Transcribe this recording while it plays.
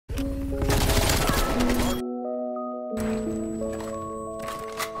Surreal.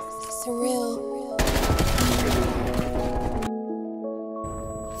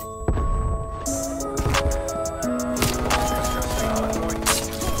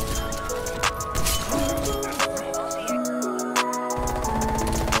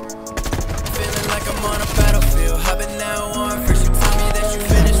 Feeling like I'm on a battlefield. Hopping now on. First you tell me that you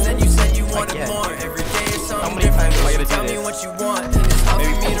finished, then you said you wanted more. Every day is something different. You tell me what you want. It's hard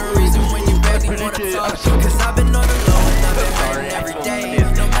for me to reason when you barely want to talk. Cause I've been on the low and I've been hurting every day.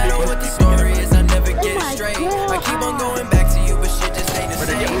 No matter what the story is, I never get it straight. I keep on going back to you, but shit just ain't the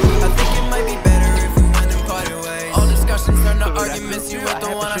same. I think it might be better if we went and parted ways. All discussions turn to arguments. You were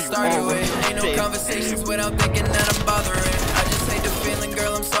the one I started with. Ain't no conversations without thinking that I'm bothering. I just hate the feeling,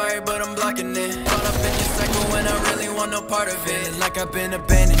 girl, I'm sorry, but I'm blocking it. Caught up in your cycle when I really want no part of it. Like I've been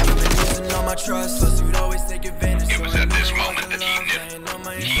abandoned, you've been losing all my trust. Plus you'd always take advantage. It was at this moment that he knew.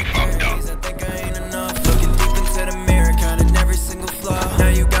 He fucked up. I think I ain't enough. Looking deep into the mirror, counting every single flaw. Now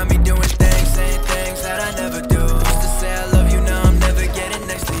you got me doing things, saying things that I never do. Used to say I love you, now I'm never getting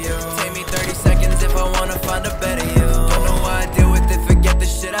next to you. Take me 30 seconds if I wanna find a better you. Don't know why I deal with it, forget the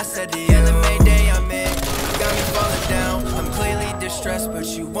shit I said to you. The Mayday I'm in, you got me falling down. I'm clearly distressed, but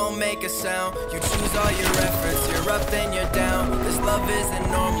you won't make a sound. You choose all your efforts, you're up then you're down. This love isn't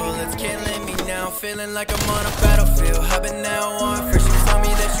normal, it's killing me now. Feeling like I'm on a battlefield, hopping now on. First you tell me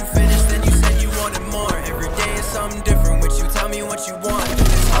that you finished, then you said you wanted more. Every day is something different with you, tell me what you want.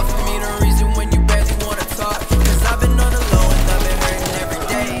 It's hard for me to reason when you barely wanna talk. Cause I've been on the low and I've been hurting every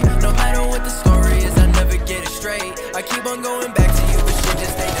day. No matter what the story is, I never get it straight. I keep on going back to you, but shit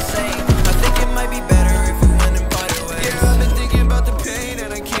just ain't the same. I think it might be better if we went and parted ways. Yeah, I've been thinking about the pain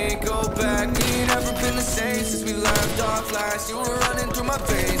and I can't go back. We ain't never been the same since we left off last. You were running through my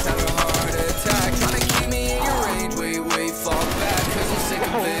veins, had a heart attack. Trying to keep me in your range, wait, fall back. Cause I'm sick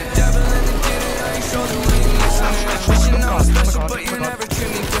of it. Devil in the did it, I ain't sure the way you listen. Wishing I was special, but you never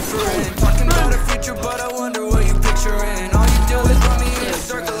treat me different. Talking about a future, but I wonder what you picturing. All you do is run me in a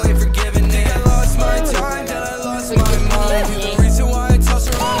circle, ain't forgiving it. I lost my time, then I lost my mind. You're the reason why I toss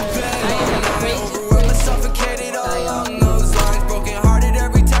around the bed all night. Overwhelmed and suffocated all along those lines. Broken hearted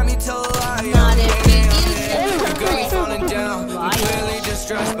every time you tell a lie. You got me falling down. I'm clearly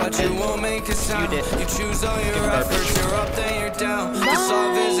distressed, but you won't make a sound. You choose all your efforts, you're up then you're down. This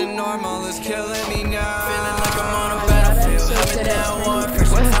love isn't normal, it's killing me now. Feeling like I'm on a battlefield, hopping now on.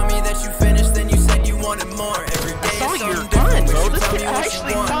 First you tell me that you finished, then you said you wanted more. Every day is something different, but you tell me what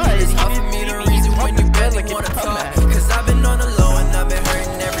you want. It's hard for me to reason when you barely wanna talk. Cause I've been on the low and I've been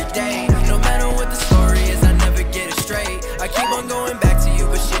hurting every day. No matter what the story is, I never get it straight. I keep on going back to you,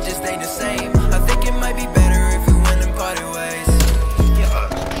 but shit just ain't the same. I think it might be better if we went and parted ways.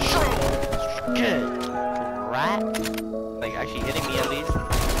 Good. Rat? Like actually hitting me at least.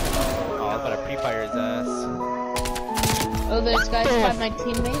 Oh, I was about to pre-fire his ass. Oh, those guys have my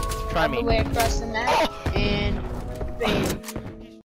teammates. Try me. All the way across the map.